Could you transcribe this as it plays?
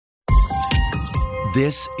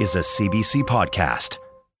This is a CBC podcast.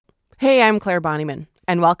 Hey, I'm Claire Bonnyman,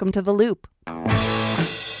 and welcome to The Loop.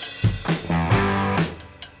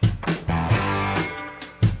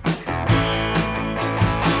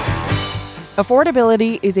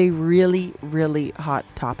 Affordability is a really, really hot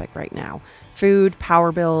topic right now. Food,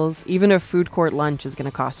 power bills, even a food court lunch is going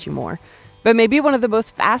to cost you more. But maybe one of the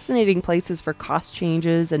most fascinating places for cost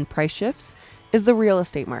changes and price shifts is the real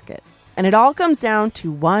estate market. And it all comes down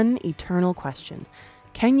to one eternal question.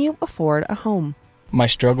 Can you afford a home? My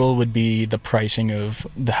struggle would be the pricing of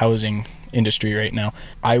the housing industry right now.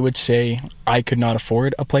 I would say I could not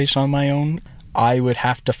afford a place on my own. I would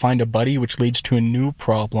have to find a buddy, which leads to a new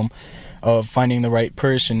problem of finding the right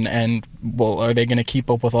person. And, well, are they going to keep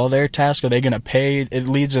up with all their tasks? Are they going to pay? It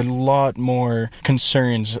leads a lot more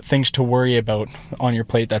concerns, things to worry about on your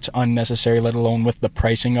plate that's unnecessary, let alone with the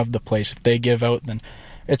pricing of the place. If they give out, then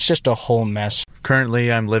it's just a whole mess.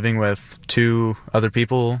 Currently, I'm living with two other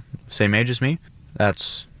people, same age as me.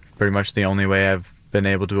 That's pretty much the only way I've been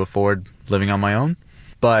able to afford living on my own.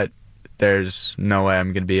 But there's no way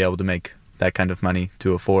I'm going to be able to make that kind of money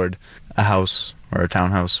to afford a house or a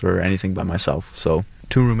townhouse or anything by myself. So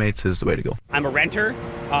 2 roommates is the way to go. I'm a renter.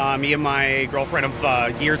 Me and my girlfriend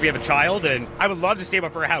of years, we have a child, and I would love to save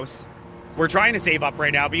up for a house. We're trying to save up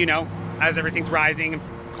right now, but as everything's rising and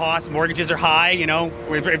costs, mortgages are high,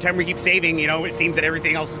 every time we keep saving, it seems that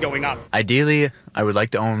everything else is going up. Ideally, I would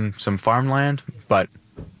like to own some farmland, but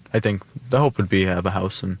I think the hope would be have a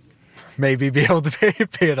house and maybe be able to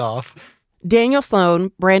pay it off. Daniel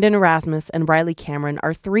Sloan, Brandon Erasmus, and Riley Cameron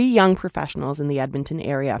are 3 young professionals in the Edmonton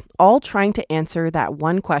area, all trying to answer that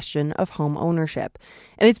one question of home ownership.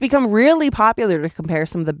 And it's become really popular to compare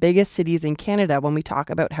some of the biggest cities in Canada when we talk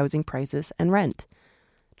about housing prices and rent.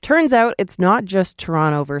 Turns out it's not just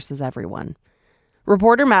Toronto versus everyone.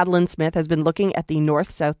 Reporter Madeline Smith has been looking at the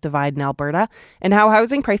north-south divide in Alberta and how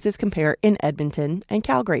housing prices compare in Edmonton and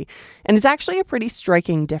Calgary. And it's actually a pretty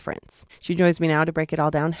striking difference. She joins me now to break it all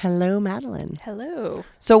down. Hello, Madeline. Hello.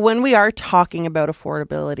 So when we are talking about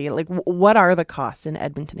affordability, what are the costs in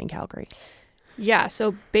Edmonton and Calgary? Yeah,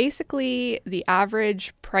 so basically the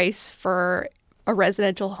average price for a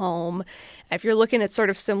residential home, if you're looking at sort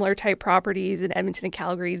of similar type properties in Edmonton and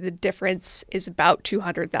Calgary, the difference is about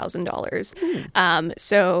 $200,000.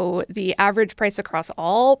 So the average price across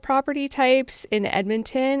all property types in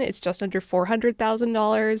Edmonton is just under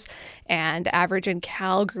 $400,000, and average in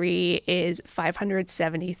Calgary is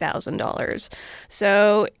 $570,000.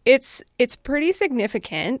 So it's pretty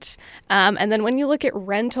significant. And then when you look at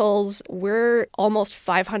rentals, we're almost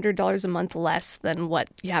 $500 a month less than what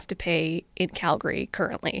you have to pay in Calgary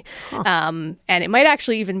currently. Huh. And it might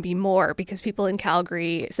actually even be more, because people in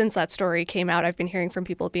Calgary, since that story came out, I've been hearing from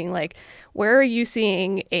people being like, where are you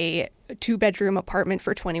seeing a 2-bedroom apartment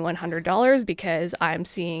for $2,100? Because I'm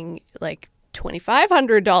seeing like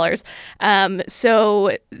 $2,500.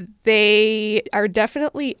 So they are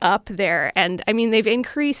definitely up there. And I mean, they've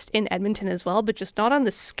increased in Edmonton as well, but just not on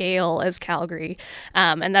the scale as Calgary.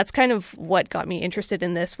 And that's kind of what got me interested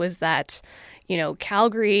in this, was that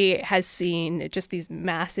Calgary has seen just these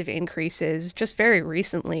massive increases just very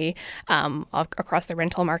recently across the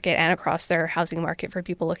rental market and across their housing market for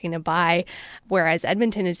people looking to buy, whereas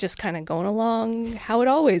Edmonton is just kind of going along how it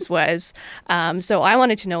always was. So I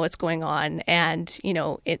wanted to know what's going on. And,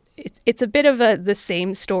 it's a bit of the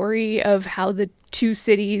same story of how the 2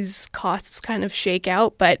 cities' costs kind of shake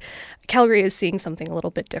out, but Calgary is seeing something a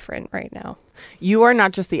little bit different right now. You are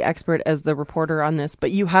not just the expert as the reporter on this,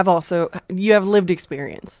 but you have lived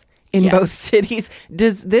experience in both cities.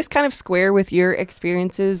 Does this kind of square with your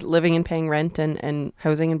experiences living and paying rent and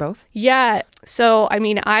housing in both? Yeah. So, I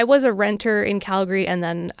mean, I was a renter in Calgary, and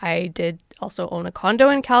then I did also own a condo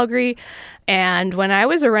in Calgary. And when I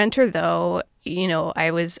was a renter, though,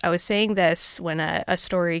 I was saying this when a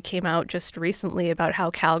story came out just recently about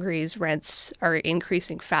how Calgary's rents are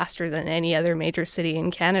increasing faster than any other major city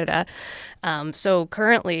in Canada. So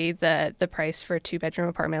currently the price for a 2-bedroom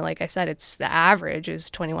apartment, like I said, the average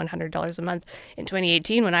is $2,100 a month. In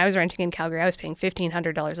 2018, when I was renting in Calgary, I was paying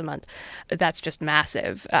 $1,500 a month. That's just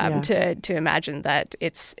massive to imagine that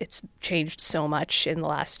it's changed so much in the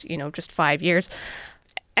last, just 5 years.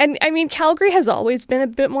 And I mean, Calgary has always been a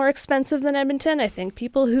bit more expensive than Edmonton. I think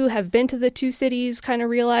people who have been to the 2 cities kind of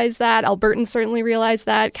realize that. Albertans certainly realize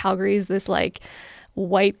that. Calgary is this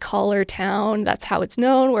white collar town. That's how it's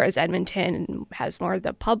known, whereas Edmonton has more of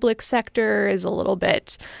the public sector, is a little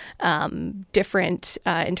bit different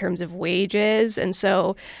in terms of wages. And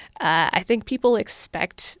so I think people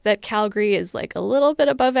expect that Calgary is like a little bit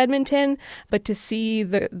above Edmonton, but to see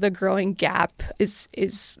the growing gap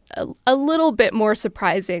is a little bit more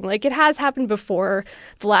surprising. Like, it has happened before.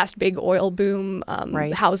 The last big oil boom,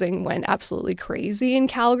 housing went absolutely crazy in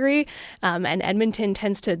Calgary, and Edmonton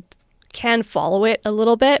can follow it a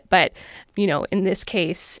little bit, but in this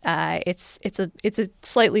case, it's a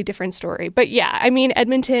slightly different story. But yeah, I mean,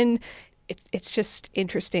 Edmonton, it's just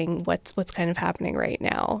interesting what's kind of happening right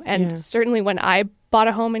now. And certainly when I bought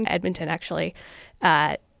a home in Edmonton, actually,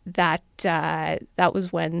 that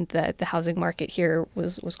was when the housing market here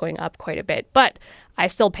was going up quite a bit. But I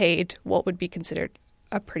still paid what would be considered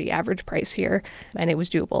a pretty average price here, and it was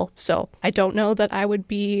doable. So I don't know that I would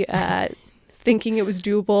be thinking it was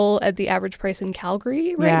doable at the average price in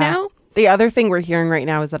Calgary right now. The other thing we're hearing right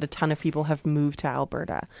now is that a ton of people have moved to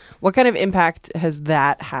Alberta. What kind of impact has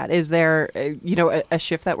that had? Is there, a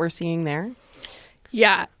shift that we're seeing there?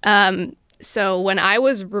 Yeah. So when I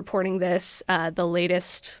was reporting this, the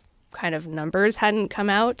latest kind of numbers hadn't come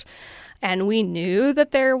out, and we knew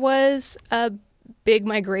that there was a big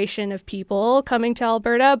migration of people coming to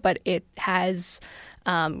Alberta, but it has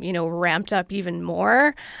ramped up even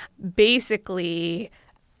more. Basically,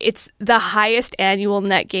 it's the highest annual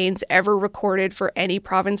net gains ever recorded for any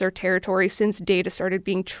province or territory since data started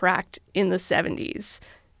being tracked in the 70s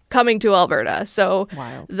coming to Alberta. So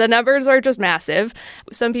Wild. The numbers are just massive.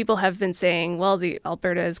 Some people have been saying, well, the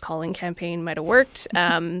Alberta is Calling campaign might have worked.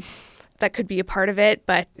 That could be a part of it.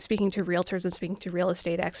 But speaking to realtors and speaking to real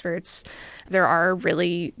estate experts, there are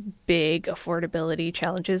really big affordability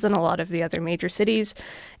challenges in a lot of the other major cities.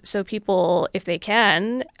 So people, if they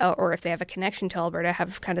can, or if they have a connection to Alberta,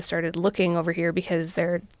 have kind of started looking over here because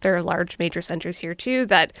there are large major centers here too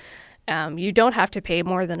that you don't have to pay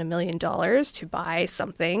more than $1 million to buy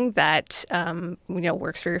something that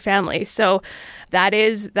works for your family. So that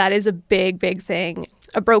is a big thing.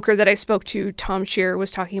 A broker that I spoke to, Tom Shear,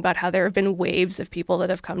 was talking about how there have been waves of people that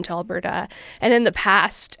have come to Alberta. And in the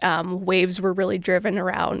past, waves were really driven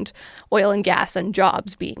around oil and gas and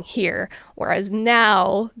jobs being here. Whereas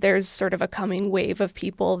now there's sort of a coming wave of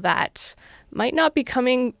people that might not be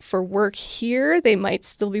coming for work here. They might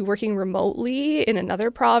still be working remotely in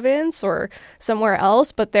another province or somewhere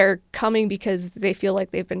else, but they're coming because they feel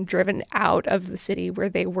like they've been driven out of the city where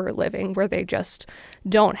they were living, where they just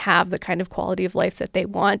don't have the kind of quality of life that they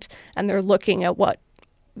want, and they're looking at what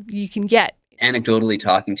you can get. Anecdotally,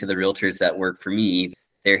 talking to the realtors that work for me,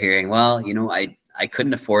 they're hearing, well, I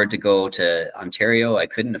couldn't afford to go to Ontario. I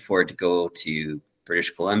couldn't afford to go to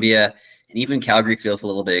British Columbia. And even Calgary feels a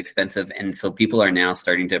little bit expensive. And so people are now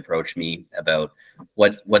starting to approach me about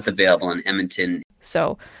what's available in Edmonton.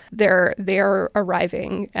 So they are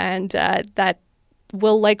arriving, and that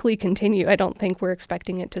will likely continue. I don't think we're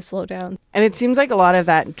expecting it to slow down. And it seems like a lot of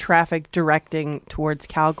that traffic directing towards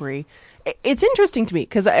Calgary. It's interesting to me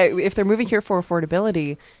because if they're moving here for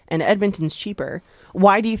affordability and Edmonton's cheaper,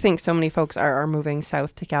 why do you think so many folks are moving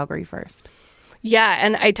south to Calgary first? Yeah,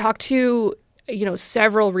 and I talked to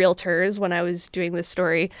several realtors when I was doing this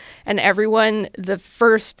story, and everyone, the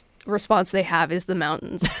first response they have is the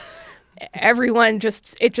mountains. Everyone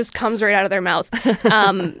it just comes right out of their mouth.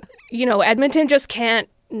 Edmonton just can't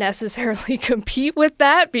necessarily compete with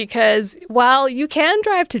that because while you can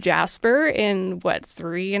drive to Jasper in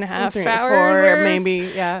 3.5 hours, 4 maybe,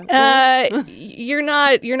 you're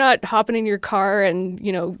not hopping in your car and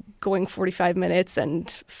going 45 minutes and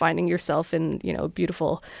finding yourself in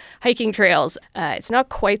beautiful hiking trails. It's not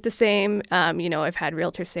quite the same. I've had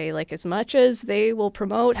realtors say, like, as much as they will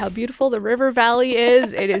promote how beautiful the river valley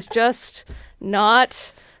is, it is just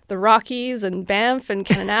not the Rockies and Banff and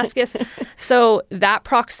Kananaskis. So that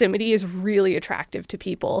proximity is really attractive to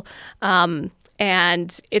people. And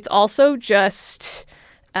it's also just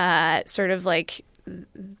sort of like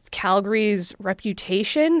Calgary's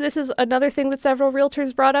reputation. This is another thing that several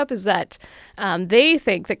realtors brought up, is that they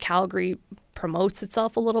think that Calgary promotes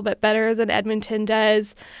itself a little bit better than Edmonton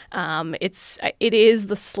does. It is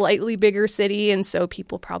the slightly bigger city, and so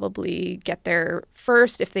people probably get there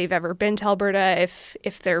first if they've ever been to Alberta.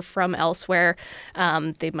 If they're from elsewhere,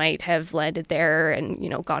 they might have landed there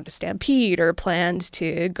and gone to Stampede or planned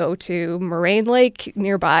to go to Moraine Lake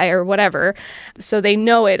nearby or whatever. So they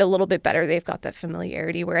know it a little bit better. They've got that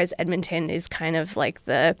familiarity, whereas Edmonton is kind of like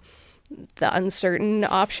the uncertain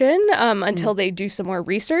option until they do some more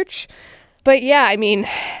research. But yeah, I mean,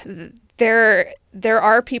 there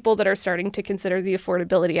are people that are starting to consider the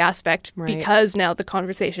affordability aspect because now the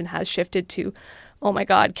conversation has shifted to oh my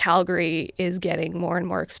God, Calgary is getting more and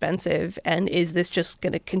more expensive. And is this just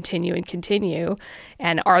going to continue and continue?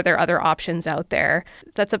 And are there other options out there?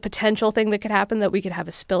 That's a potential thing that could happen, that we could have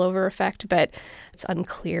a spillover effect, but it's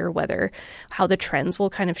unclear how the trends will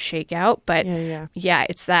kind of shake out. But yeah,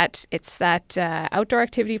 it's that outdoor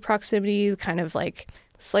activity proximity, kind of like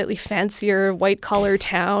slightly fancier white collar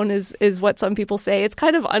town is what some people say. It's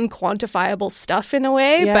kind of unquantifiable stuff in a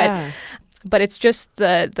way, but it's just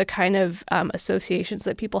the kind of associations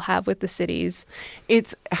that people have with the cities.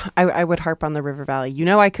 I would harp on the River Valley.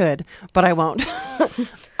 I could, but I won't.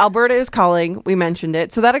 Alberta is calling. We mentioned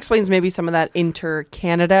it. So that explains maybe some of that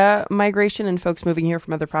inter-Canada migration and folks moving here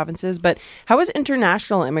from other provinces. But how is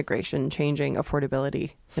international immigration changing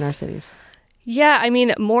affordability in our cities? Yeah, I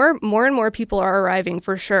mean, more and more people are arriving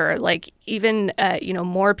for sure. Like even,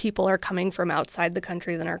 more people are coming from outside the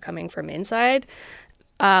country than are coming from inside.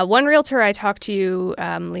 One realtor I talked to,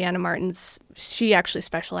 Leanna Martins, she actually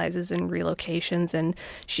specializes in relocations, and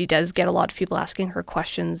she does get a lot of people asking her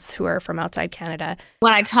questions who are from outside Canada.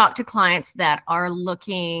 When I talk to clients that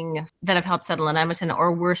have helped settle in Edmonton,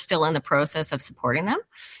 or we're still in the process of supporting them,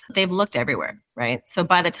 they've looked everywhere, right? So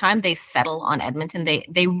by the time they settle on Edmonton,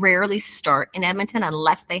 they rarely start in Edmonton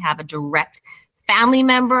unless they have a direct family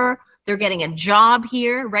member, they're getting a job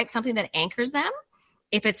here, right? Something that anchors them.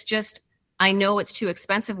 If it's just, I know it's too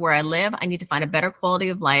expensive where I live, I need to find a better quality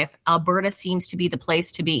of life. Alberta seems to be the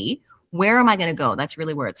place to be. Where am I going to go? That's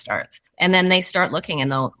really where it starts. And then they start looking,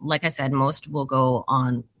 and they'll, like I said, most will go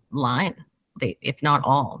online, if not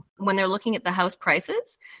all. When they're looking at the house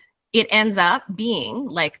prices, it ends up being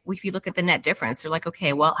like, if you look at the net difference, they're like,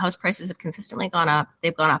 okay, well, house prices have consistently gone up.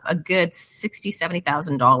 They've gone up a good $60,000,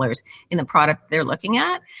 $70,000 in the product they're looking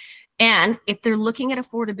at. And if they're looking at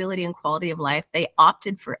affordability and quality of life, they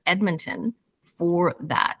opted for Edmonton for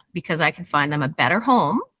that, because I can find them a better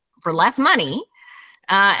home for less money.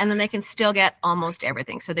 And then they can still get almost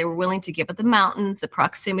everything. So they were willing to give up the mountains, the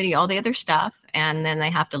proximity, all the other stuff. And then they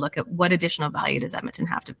have to look at what additional value does Edmonton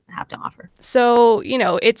have to offer. So,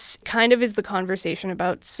 it's kind of is the conversation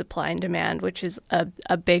about supply and demand, which is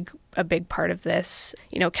a big part of this.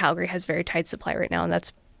 Calgary has very tight supply right now, and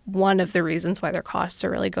that's one of the reasons why their costs are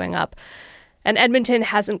really going up. And Edmonton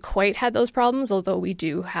hasn't quite had those problems, although we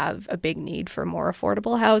do have a big need for more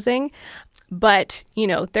affordable housing. But,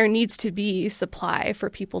 there needs to be supply for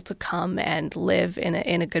people to come and live in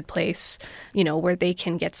a good place, where they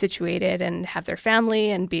can get situated and have their family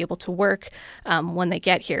and be able to work when they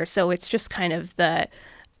get here. So it's just kind of the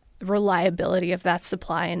reliability of that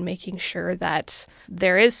supply and making sure that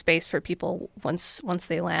there is space for people once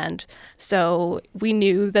they land. So we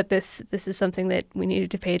knew that this is something that we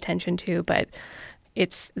needed to pay attention to, but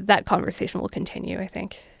that conversation will continue, I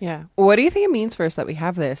think. Yeah. What do you think it means for us that we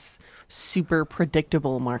have this super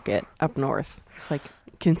predictable market up north? It's like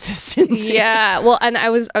consistency. Yeah. Well, and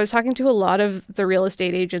I was talking to a lot of the real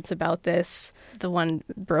estate agents about this. The one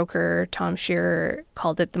broker, Tom Shearer,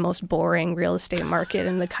 called it the most boring real estate market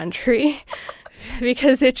in the country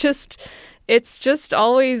because it's just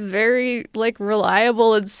always very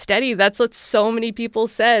reliable and steady. That's what so many people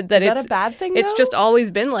said. Is that a bad thing? It's just always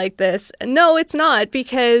been like this. No, it's not,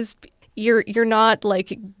 because you're not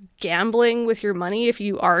gambling with your money if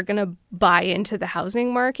you are going to buy into the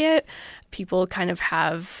housing market. People kind of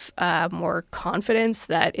have more confidence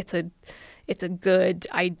that it's a good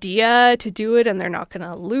idea to do it and they're not going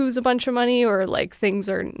to lose a bunch of money, or things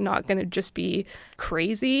are not going to just be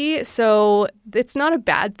crazy. So it's not a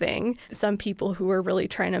bad thing. Some people who are really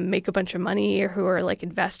trying to make a bunch of money, or who are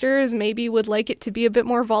investors, maybe would like it to be a bit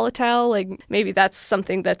more volatile. Maybe that's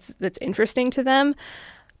something that's interesting to them.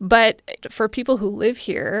 But for people who live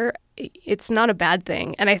here, it's not a bad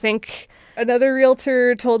thing. And I think another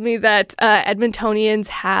realtor told me that Edmontonians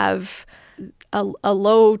have a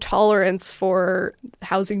low tolerance for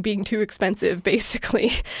housing being too expensive,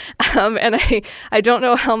 basically. And I don't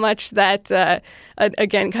know how much that,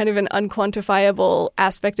 again, kind of an unquantifiable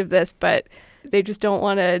aspect of this, but they just don't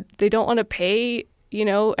want to pay,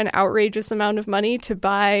 an outrageous amount of money to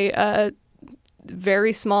buy a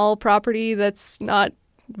very small property that's not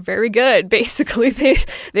very good. Basically,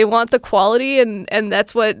 they want the quality, and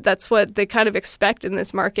that's what they kind of expect in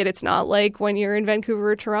this market. It's not like when you're in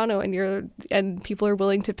Vancouver or Toronto and people are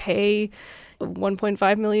willing to pay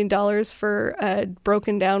 $1.5 million for a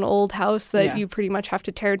broken down old house that you pretty much have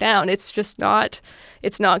to tear down. It's just not.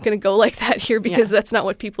 It's not going to go like that here, because that's not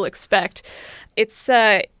what people expect. It's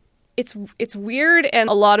weird, and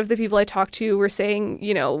a lot of the people I talked to were saying,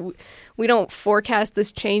 we don't forecast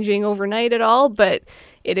this changing overnight at all, but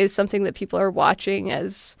it is something that people are watching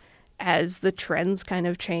as as the trends kind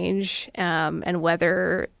of change, and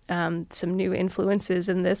whether some new influences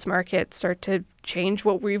in this market start to change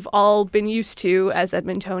what we've all been used to as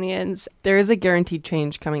Edmontonians. There is a guaranteed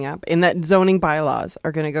change coming up in that zoning bylaws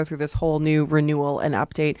are going to go through this whole new renewal and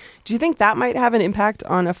update. Do you think that might have an impact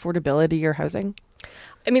on affordability or housing?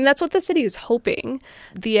 I mean, that's what the city is hoping.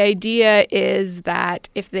 The idea is that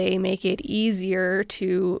if they make it easier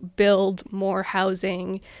to build more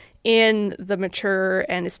housing in the mature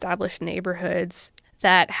and established neighborhoods,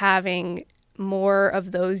 that having more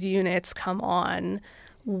of those units come on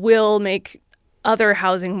will make other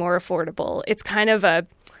housing more affordable. It's kind of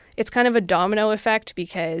a domino effect,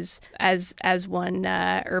 because as one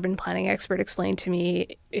urban planning expert explained to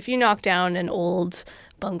me, if you knock down an old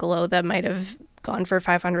bungalow that might have gone for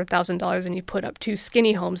 $500,000 and you put up two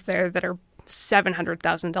skinny homes there that are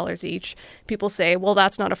 $700,000 each, people say, well,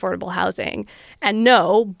 that's not affordable housing. And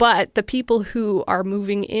no, but the people who are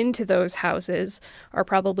moving into those houses are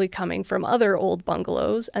probably coming from other old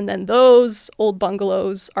bungalows. And then those old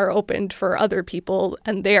bungalows are opened for other people,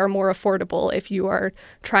 and they are more affordable if you are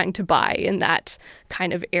trying to buy in that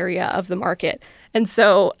kind of area of the market. And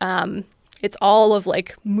so it's all of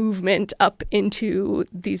like movement up into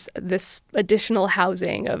this additional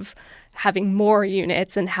housing of having more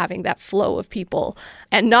units and having that flow of people.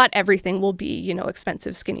 And not everything will be,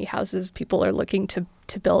 expensive skinny houses. People are looking to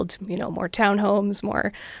build, more townhomes,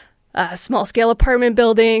 more small scale apartment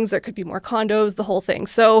buildings. There could be more condos, the whole thing.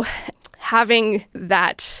 So having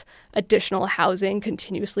that additional housing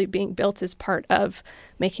continuously being built is part of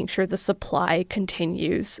making sure the supply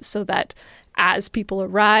continues, so that as people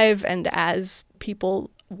arrive and as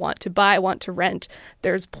people want to buy, want to rent,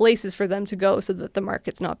 there's places for them to go, so that the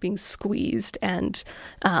market's not being squeezed and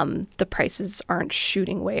the prices aren't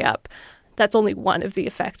shooting way up. That's only one of the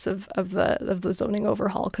effects of the zoning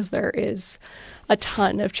overhaul, because there is a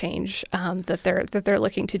ton of change that they're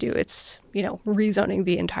looking to do. It's rezoning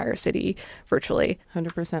the entire city virtually.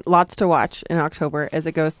 100%. Lots to watch in October as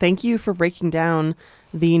it goes. Thank you for breaking down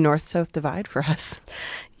the north-south divide for us.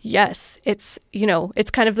 Yes, it's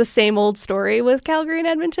kind of the same old story with Calgary and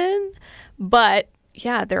Edmonton, but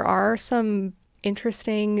yeah, there are some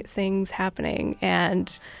interesting things happening.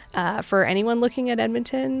 And for anyone looking at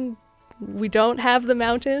Edmonton, we don't have the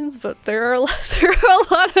mountains, but there are a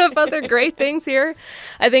lot of other great things here.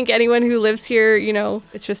 I think anyone who lives here,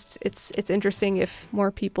 it's interesting if more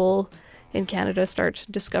people in Canada start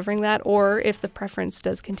discovering that, or if the preference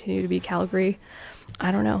does continue to be Calgary.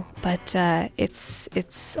 I don't know, but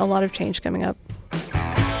it's a lot of change coming up.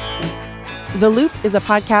 The Loop is a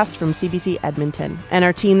podcast from CBC Edmonton, and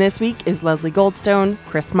our team this week is Leslie Goldstone,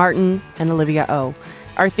 Chris Martin, and Olivia O.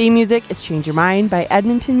 Our theme music is Change Your Mind by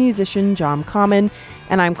Edmonton musician John Common,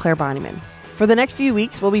 and I'm Claire Bonnyman. For the next few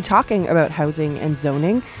weeks, we'll be talking about housing and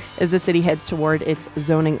zoning as the city heads toward its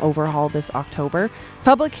zoning overhaul this October.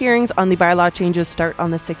 Public hearings on the bylaw changes start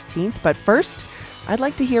on the 16th, but first, I'd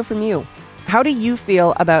like to hear from you. How do you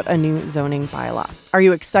feel about a new zoning bylaw? Are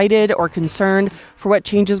you excited or concerned for what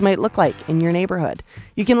changes might look like in your neighborhood?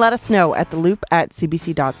 You can let us know at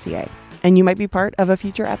theloop@cbc.ca, and you might be part of a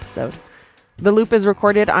future episode. The Loop is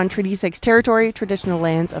recorded on Treaty 6 territory, traditional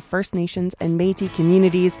lands of First Nations and Métis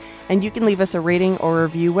communities, and you can leave us a rating or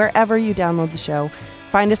review wherever you download the show.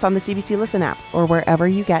 Find us on the CBC Listen app or wherever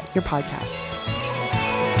you get your podcasts.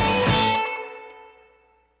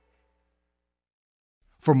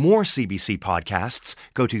 For more CBC podcasts,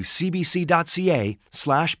 go to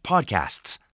cbc.ca/podcasts.